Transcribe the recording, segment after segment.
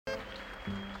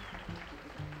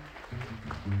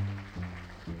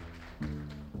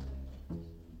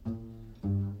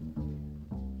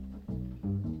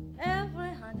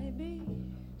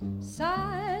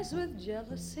sighs with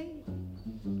jealousy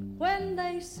when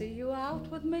they see you out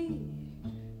with me.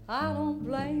 I don't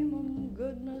blame 'em,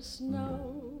 goodness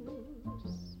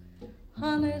knows.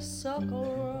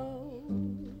 Honeysuckle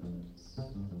rose.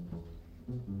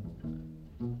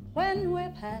 When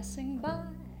we're passing by,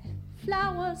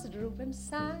 flowers droop and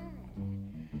sigh,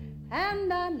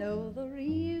 and I know the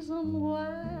reason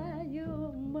why.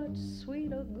 You're much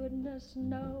sweeter, goodness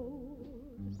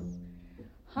knows.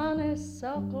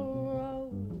 Honeysuckle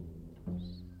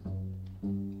rose.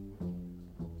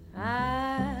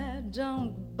 I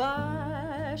don't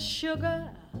buy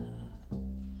sugar.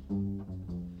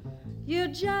 You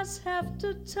just have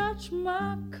to touch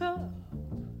my cup.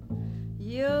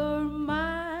 You're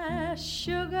my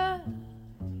sugar.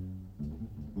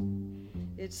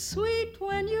 It's sweet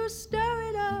when you stir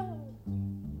it up.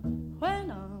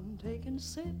 When I'm taking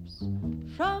sips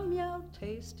from your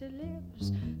tasty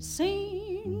lips,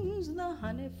 seems the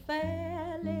honey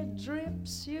fairly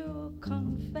drips. Your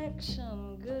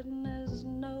confection, goodness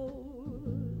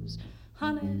knows.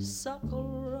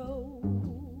 Honeysuckle rose.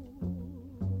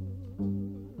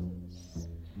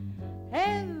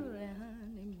 Every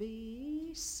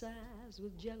honeybee sighs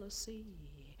with jealousy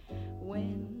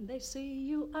when they see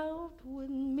you out with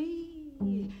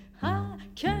me. I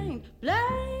can't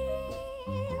blame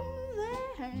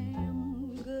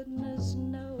them, goodness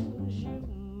knows. You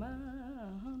my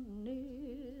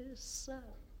honeysuckle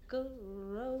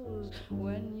rose.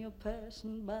 When you're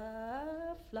passing by,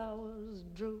 flowers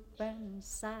droop and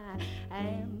sigh,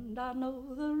 and I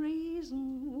know the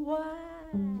reason why.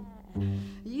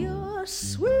 You're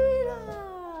sweeter,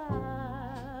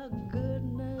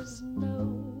 goodness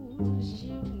knows.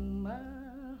 You my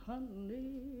honeysuckle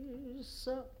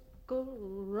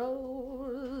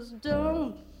rose.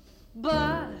 Don't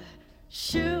buy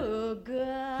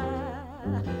sugar.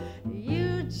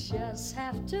 You just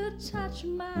have to touch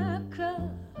my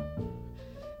cup.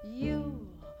 You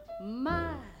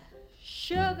my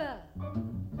sugar.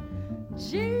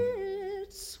 Gee,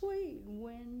 it's sweet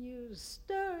when you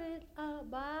stir it up.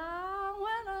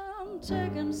 When I'm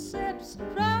taking sips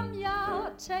from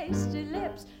your tasty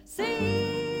lips,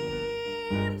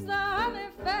 seems the honey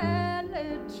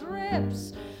fairly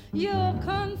drips. Your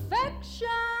confection,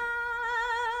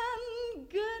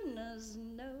 goodness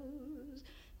knows.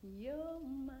 You're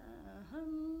my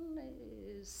honeysuckle.